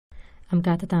ئەم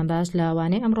کاتتان باش لە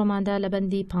وانەی ئەمڕۆماندا لە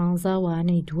بەندی 15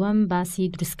 وانەی دووەم باسی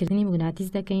دروستکردنی موگناتیس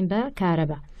دەکەین بە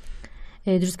کارەبا.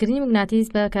 دروستکردنی موگناتیس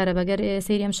بە کارەبەگەر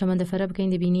سەیری ئەم شەمەندەفەرە بکەین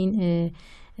دەبینین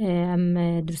ئەم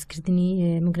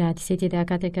دروستکردنی موگناتیسێ تێدا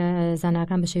کاتێکە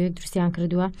زاناکان بە شێوەیەک دروستیان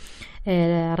کردووە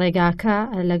ڕێگاکە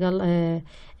لەگەڵ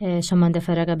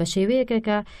شەمەندەفەرەکە بە شێوەیەکە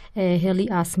کە هێڵی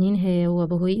ئاسنین هەیەوە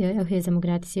بەهۆی ئەو هێزە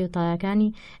موگناتیسی و تایەکانی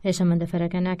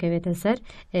شەمەندەفەرەکە ناکەوێتە سەر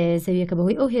زەویەکە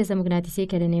بەهۆی ئەو هێزە موگناتیسی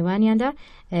کە لە نێوانیاندا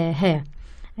هەیە.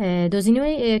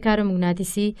 دۆزینەوەی کارە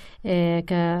موگناتیسی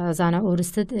کە زانە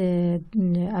ئۆرستت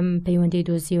ئەم پەیوەندی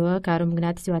دۆزیەوە کارە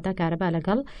موگناتیسی واتە کارەبا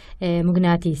لەگەڵ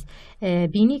موگناتیس.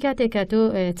 بینی کاتێکە تۆ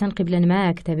چەند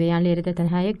قیبلەنمایەک دەبێ یان لێرەدا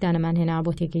تەنها یەک دانەمان هێنا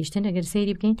بۆ تێگەیشتن ئەگەر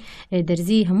سەیری بکەین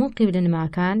دەرزی هەموو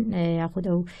قیبلەنماکان یاخود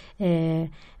ئەو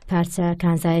پارچە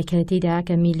کانزایەکەتیدا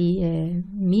کە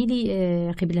میلی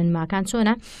قیبلەنماکان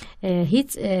چۆنە هیچ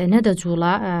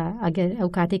نەدەجوڵە ئەگەر ئەو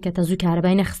کاتێک کە تەزووی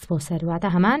کارەبای نەخست بۆ سەر واتە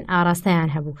هەمان ئاراستەیان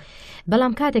هەبوو.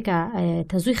 بەڵام کاتێکە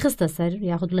تەزووی خستە سەر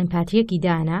یاخود بڵێن پاتیەکی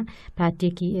دانا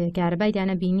پاتێکی کارەبای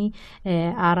دانە بینی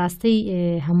ئاراستەی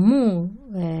هەموو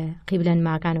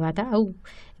قیبلەنماکان واتە ئەو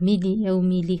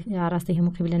میلی ئاراستی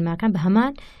هەموو قیبلەنماکان بە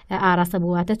هەمان ئاراستە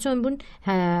بوواتە چۆن بوون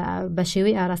بە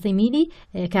شێوەی ئاراستەی میلی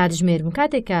کاتژمێر بوون.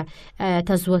 کاتێک کە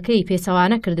تەزووەکەی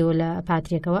پێچەوانە کردەوە لە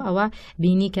پاتریەکەوە ئەوە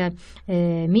بینی کە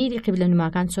میلی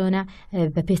قیبلەنماکان چۆنە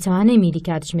بە پێچەوانەی میلی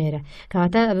کاتژمێرە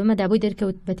کەواتە بەمە دابووی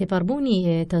دەرکەوت بە تێپەڕبوونی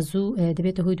تەزوو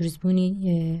دەبێتە هۆی دروستبوونی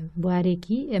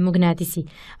بوارێکی موگناتیسی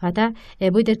واتە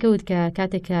بۆی دەرکەوت کە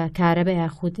کاتێک کە کارەبا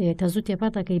یاخود تەزوو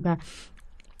تێپەڕ دەکەی بە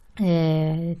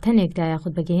تەنێکدا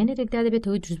یاخود بەگەیەنێکدا دەبێت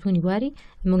هۆی دروستبوونی بواری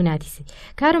موگناتیسی.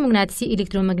 کارە موگناتیسی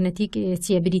ئیلکترۆمەگنەتیک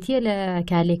چیە بریتیە لە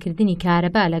کارلێکردنی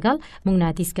کارەبا لەگەڵ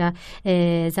موگناتیسکە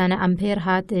زانە ئەمپێر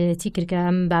هات چی کردکە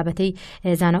ئەم بابەتەی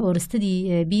زانە ئۆرستدی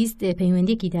بیست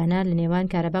پەیوەندێکی دانا لە نێوان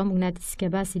کارەبا و موگناتیسکە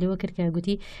باسی لەوە کرد کە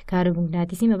گوتی کارە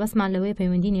موگناتیسی مەبەستمان لەوەی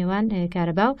پەیوەندی نێوان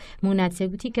کارەبا و موگناتیسە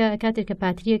گوتی کە کاتێک کە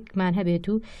پاتریەکمان هەبێت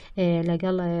و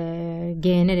لەگەڵ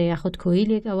گەیەنەرە یاخود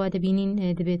کۆیلێک ئەوە دەبینین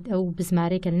دەبێت ئەو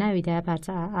بزمارێک کە ناویدا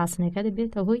پارچە ئاسنەکە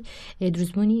دەبێت ئەوهۆی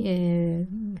دروستبوونی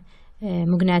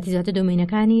موگناتیزاتە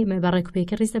دۆمینەکانی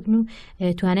بەڕێکوپێکی ڕیز دەبن و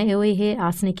توانای ئەوەی هەیە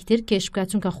ئاسنێکی تر کێش بکات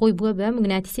چونکە خۆی بووە بە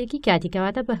موگناتیسێکی کاتی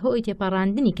کەواتە بە هۆی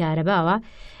تێپەڕاندنی کارەباوە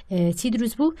چی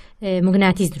دروست بوو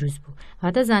موگناتیس دروست بوو.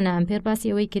 هاتە زانە ئەمپێر باسی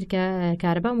ئەوەی کرد کە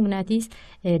کارەبا موگناتیس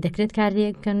دەکرێت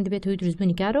کارێککەن دەبێت هۆی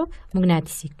دروستبوونی کارۆ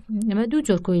موگناتیسی. ئەمە دوو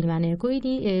جۆر کۆیلمانەیە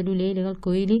کۆیلی لولەیە لەگەڵ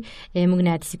کۆیلی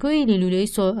موگناتیسی. کۆیلی لولەی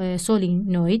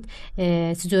سۆلینۆید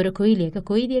جۆرە کۆیلێکە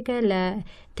کۆیلێکە لە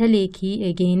تەلێکی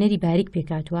گەیەنەری باریک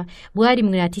پێکاتوە بواری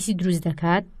موگناتیسی دروست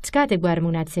دەکات. کاتێک بواری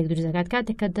موگناتیسێک دروست دەکات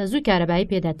کاتێک کە دەزووی کارەبایی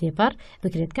پێدا تێپەڕ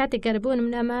بکرێت کاتێک کە بۆ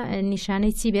نمونەمە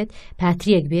نیشانەی چی بێت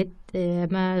پاتریەک بێت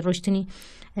ئەمە ڕۆشتنی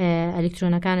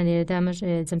ئەلکترۆنەکانە لێرەدا مەش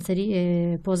جەمسەری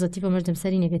پۆزتیڤ مەش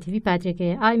جەمسەری نێگەتیڤی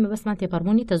پاترێکەیە ئای مەبەستمان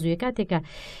تێپەڕبوونی تەزوویە کاتێکە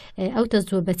ئەو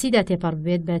تەزووە بەچیدا تێپەڕ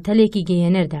بێت بە تەلێکی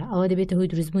گەیەنەردا ئەوە دەبێتە هۆی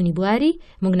دروستبوونی بواری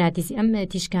موگناتیسی. ئەم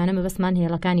تیشکانە مەبەستمان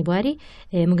هێڵەکانی بواری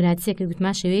موگناتیسێکە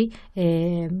گوتمان شێوەی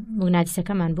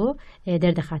موگناتیسەکەمان بۆ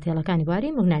دەردەخات هێڵەکانی بواری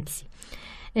موگناتیسی.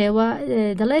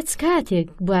 دەڵێت کاتێک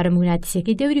بوارە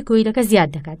موگناتیسەکەی دەوری کۆیلەکە زیاد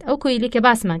دەکات ئەو کۆیلێکە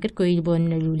باسمان کرد کۆیل بۆ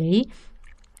نەلولەیی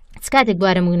کاتێک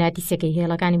بوارە موگناتیسەکەی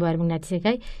هێڵەکانی بوارە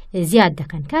موگناتیسەکەی زیاد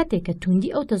دەکەن کاتێک کە توندی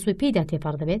ئەو تەزووی پێدا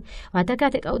تێپەڕ دەبێت واتە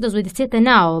کاتێک ئەو دەزووی دەچێتە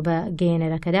ناوە بە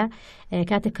گەیەنەرەکەدا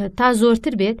کاتێک تا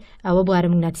زۆرتر بێت ئەوە بوارە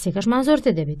موگناتیسەکەشمان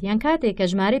زۆرتر دەبێت یان کاتێک کە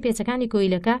ژمارەی پێچەکانی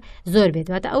کۆیلەکە زۆر بێت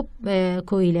واتە ئەو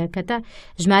کۆیلە کە تا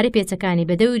ژمارەی پێچەکانی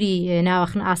بە دەوری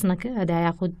ناوەخن ئاسنەکەدا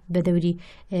یاخود بە دەوری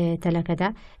تەلەکەدا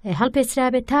هەڵپێچرا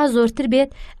بێت تا زۆرتر بێت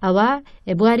ئەوە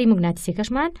بواری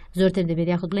موگناتیسەکەشمان زۆرتر دەبێت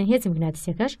یاخود بڵێن هێز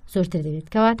موگناتیسەکەش زۆرتر دەبێت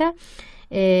کەواتە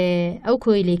ئەو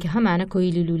کۆیلێکی هەمانە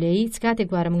کۆیلی لولەیی کاتێک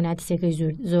بوارە موگناتیسەکەی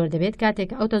زۆر دەبێت کاتێک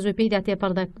ئەو تەزووی پێدا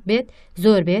تێپەڕ بێت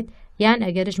زۆر بێت یان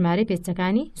ئەگەر ژمارەی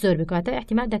پێچەکانی زۆر بکاتە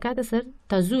احتیمال دەکاتە سەر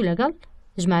تەزوو لەگەڵ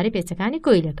ژمارەی پێچەکانی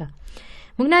کۆیلەکە.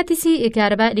 موگناتیسی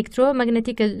کارەبا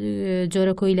ئەلکترۆمەگنەتیکە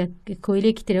جۆرە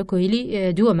کۆیلێکی ترە کۆیلی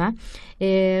دووەمە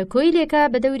کۆیلێکە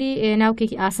بە دەوری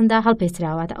ناوکێکی ئاسندا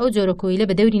هەڵپێچراوەتە ئەو جۆرە کۆیلە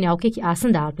بە دەوری ناوکێکی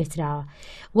ئاسندا هەڵپێچراوە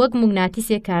وەک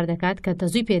موگناتیسێک کار دەکات کە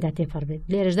تەزووی پێدا تێپەڕ بێت.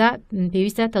 لێرەشدا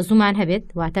پێویستە تەزوومان هەبێت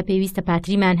واتە پێویستە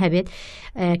پاتریمان هەبێت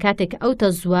کاتێک ئەو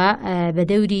تەزووە بە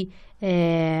دەوری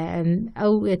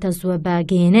ئەو تەزووە بە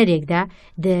گەیەنەرێکدا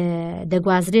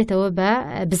دەگوازرێتەوە بە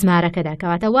بزمارەکەدا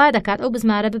کەواتە وا دەکات ئەو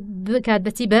بزمارە بکات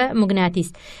بەچی بە موگناتیس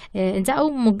ئینجا ئەو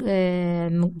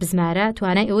بزمارە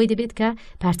توانای ئەوەی دەبێت کە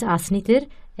پارچە ئاسنی تر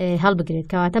هەڵبگرێت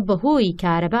کەواتە بەهۆی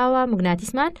کارەباوە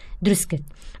موگناتیسمان دروست کرد.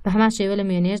 بە هەمان شێوە لە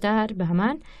وێنێشدا هەر بە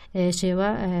هەمان شێوە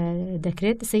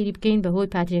دەکرێت سەیری بکەین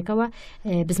بەهۆی پاتریەکەوە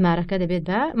بزمارەکە دەبێت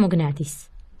بە موگناتیس.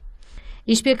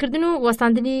 ئیشپێکردن و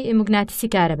وەستاندنی موگناتیسی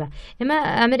کارەبا ئێمە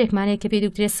ئەمەرێکمانەیە کە پێی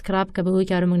دوکرێت سکراب کە بەهۆی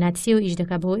کارۆموگناتیسی و ئیش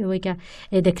دەکات بەهۆی ئەوەی کە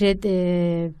دەکرێت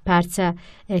پارچە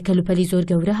کەلوپەلی زۆر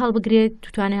گەورە هەڵبگرێت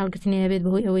توانای هەڵگرتنی هەبێت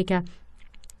بەهۆی ئەوەی کە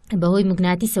بەهۆی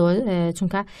موگناتیسەوە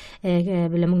چونکە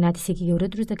لە موگناتیسێکی گەورە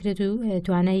دروست دەکرێت و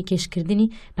توانای کێشکردنی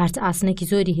پارچە ئاسنێکی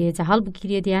زۆری هەیە جا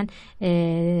هەڵبگیرێت یان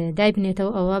دای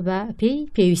بنێتەوە ئەوە بە پێی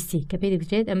پێویستی کە پێی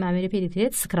دەکرێت ئەمە ئامێرە پێی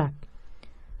دەکرێت سکراب.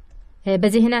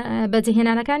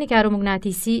 بەجێهێنانەکانی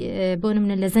کارۆموگناتیسی بۆ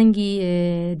نمونە لە زەنگی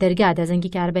دەرگادا زەنگی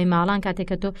کارەبای ماڵان کاتێک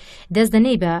کە تۆ دەست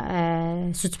دەنەی بە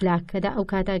سوچپلاکەدا ئەو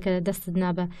کاتە کە دەستت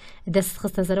نابە دەست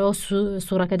خستە زەرەوە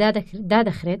سوورەکە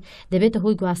دادەخرێت دەبێتە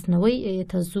هۆی گواستنەوەی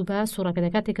تەزوو بە سوورەکە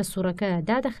کاتێک کە سوورەکە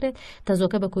دادەخرێت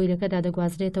تەزۆکە بە کۆیلەکەدا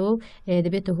دەگوازرێتەوە و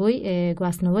دەبێتە هۆی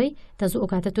گواستنەوەی تەزوو ئەو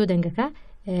کاتە تۆ دەنگەکە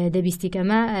دەبیستی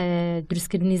کەمە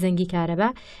دروستکردنی زەنگی کارەبا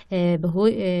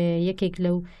بەهۆی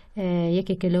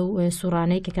یەکێکە لەو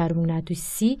سوورانەی کە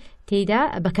کارۆموگناتیسی تێیدا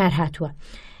بەکار هاتووە.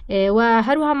 و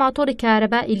هەروەها ماتۆری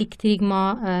کارەبا ئیلکتریک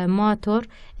ماتۆر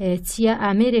چیە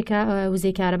ئامێرێکە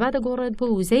وزەی کارەبا دەگۆڕێت بۆ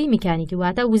وزەی میکانیکی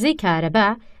واتە وزەی کارەبا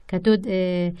کە تۆ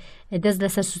دەست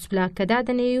لەسەر سوچپلاکەدا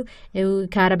دەنێ و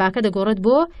کارەباکە دەگۆڕێت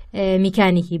بۆ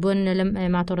میکانیکی بۆ لەم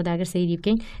ماتۆڕداگەر سەیری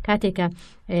بکەین کاتێکە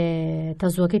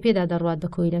تەزوەکەی پێدا دەڕوات بە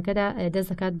کۆیلەکەدا دەست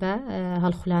دەکات بە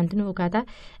هەڵخولاندن و کاتە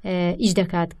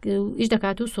ئیش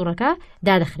دەکات و سوورەکە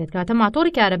دادەخرێت کاتە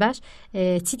ماتۆری کارەباش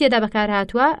چی تێدا بەکار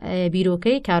هاتووە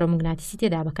بیرۆکەی کارۆموگناتیسی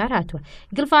تێدا بەکار هاتووە.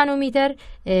 گڵفانۆمیتەر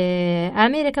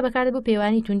ئامێرەکە بەکارێت بۆ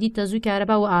پەیوانی توندی تەزووی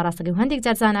کارەبا و ئاراستەکەی هەندێک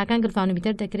جارزانەکان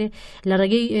گڵفانۆمیتەر دەکرێت لە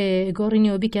ڕێگەی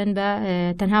گۆڕینەوە بکەن بە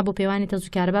تەنها بۆ پەیوانی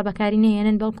تەزووی کارەبا بەکاری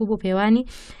نەهێنن بەڵکو بۆ پەیوانی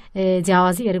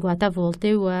جیاوازی ئەرگواتە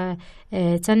ڤۆڵتێ و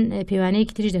چەند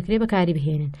پەیوانەیەکی تریش دەکرێت بەکاری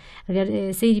بهێنن. ئەگەر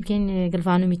سەیری بکەین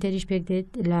گڵفانۆمیتەریش پێک دێت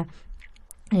لە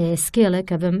سکێڵە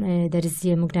کە بەم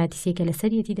دەرزیە موگناتیسیەکە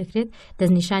لەسەرەتی دەکرێت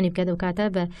دەستنیشانی بکات ئەو کاتە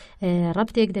بە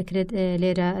ڕەبتێک دەکرێت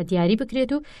لێرە دیاری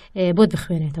بکرێت و بۆت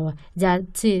بخوێنێتەوە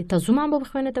تەزوومان بۆ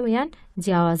بخوێنێتەوە یان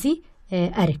جیاوازی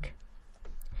ئەرک.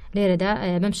 لێرەدا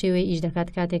بەم شێوەیە ئیش دەکات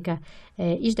کاتێکە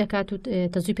ئیش دەکات و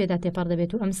تەزووی پێدا تێپەڕ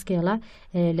دەبێت و ئەم سکێڵە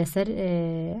لەسەر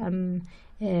ئەم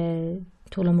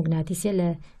تۆڵە موگناتیسیە لە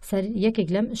سەر یەکێک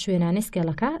لەم شوێنانەی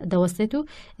سکێڵەکە دەوەستێت و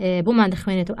بۆمان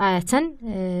دەخوێنێتەوە ئایا چەند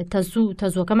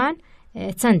تەزووکەمان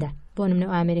چەندە بۆ نمونە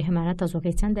ئامێری هەمانە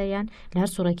تەزوەکەی چەندە یان لە هەر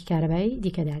سوورێکی کارەبایی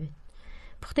دیکەدابێت.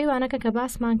 پوختەی وانەکە کە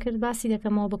باسمان کرد باسی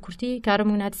دەکەمەوە بە کورتی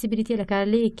کارۆموگناتیسی بریتە لە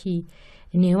کارلەیەکی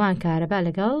نێوان کارەبا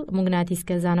لەگەڵ موگناتیس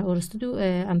کە زانە ئۆرستد و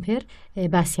ئەمپێر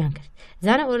باسییان کرد.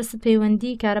 زانە ئۆرستد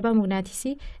پەیوەندی کارەبا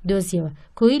موگناتیسی دۆزیەوە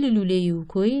کۆیلی لولەیی و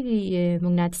کۆیلی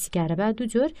موگناتیسی کارەبا دوو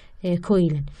جۆر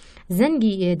کۆیلن.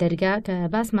 زەنگی دەرگا کە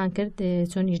باسمان کرد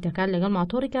چۆن ئیش دەکات لەگەڵ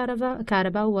ماتۆری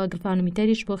کارەبا و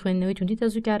گڵفانۆمیتەریش بۆ خوێندنەوەی توندی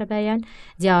تەزووی کارەبایان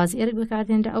جیاوازی ئەرک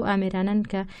بەکاردێنرا ئەو ئامێرانن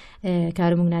کە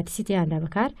کارۆموگناتیسی تیاندا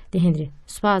بەکار دەهێنرێت.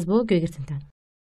 سوپاس بۆ گوێگرتنتان.